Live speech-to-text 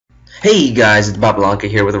Hey guys, it's Babalanka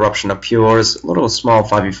here with Eruption of Pures. A little small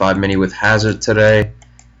 5v5 mini with Hazard today.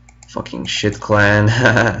 Fucking shit clan.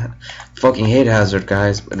 Fucking hate Hazard,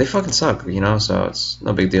 guys. But they fucking suck, you know, so it's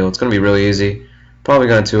no big deal. It's gonna be really easy. Probably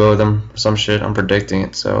gonna 2-0 them or some shit. I'm predicting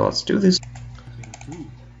it, so let's do this.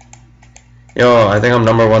 Yo, I think I'm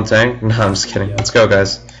 #1 tank. No, I'm just kidding. Let's go,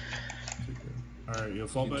 guys. Alright, you'll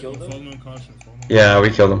fall back. You'll fall on caution. Yeah, we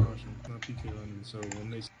killed him. So when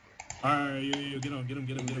they... Alright, yo, get him.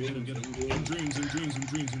 In dreams.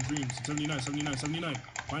 79.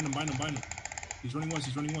 Bind him. He's running west.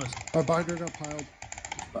 Our binder got piled.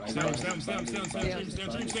 Stay on dreams.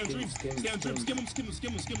 Skim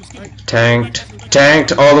him.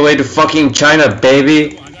 Tanked all the way to fucking China,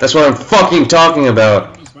 baby. That's what I'm fucking talking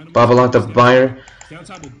about. Babalanka binder.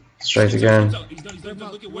 Straight again.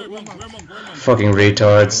 Fucking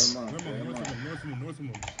retards.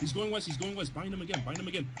 He's going west. Bind him again.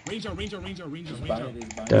 Range out.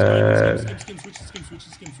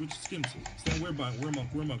 Switch skims. Stand where monk.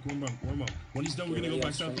 When he's done, we're gonna go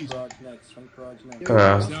back southeast.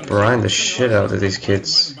 Gonna grind the shit out of these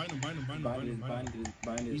kids.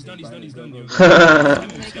 He's done.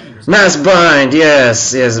 Mass bind,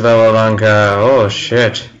 yes, Babalanka. Oh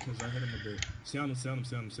shit. Stay on him. Stay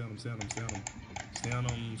on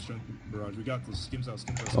him, strength barrage. We got this. Skims out.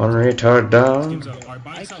 One retard down. Skims out. Alright,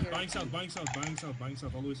 buying south,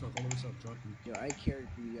 all the way south. Drop him. Yo, I carried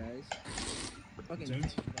for you guys.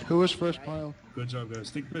 Fucking Who was first pile? Good job,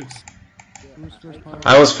 guys. Take pics. Who was first pile?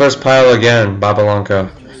 I was first pile again,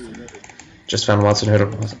 Babalanka. Just found Watson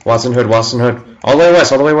Hood. All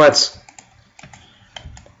the way west.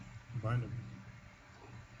 Bind him.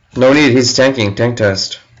 No need, he's tanking. Tank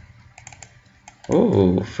test.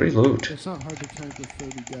 Ooh, free loot. It's not hard to tank with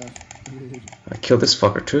 30 gas. I killed this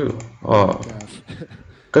fucker too. Oh, Gas.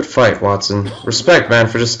 good fight, Watson. Respect, man,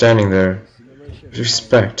 for just standing there.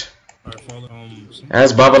 Respect. Alright, follow.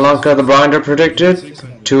 As Babalanka the Binder predicted,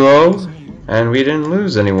 2-0, and we didn't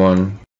lose anyone.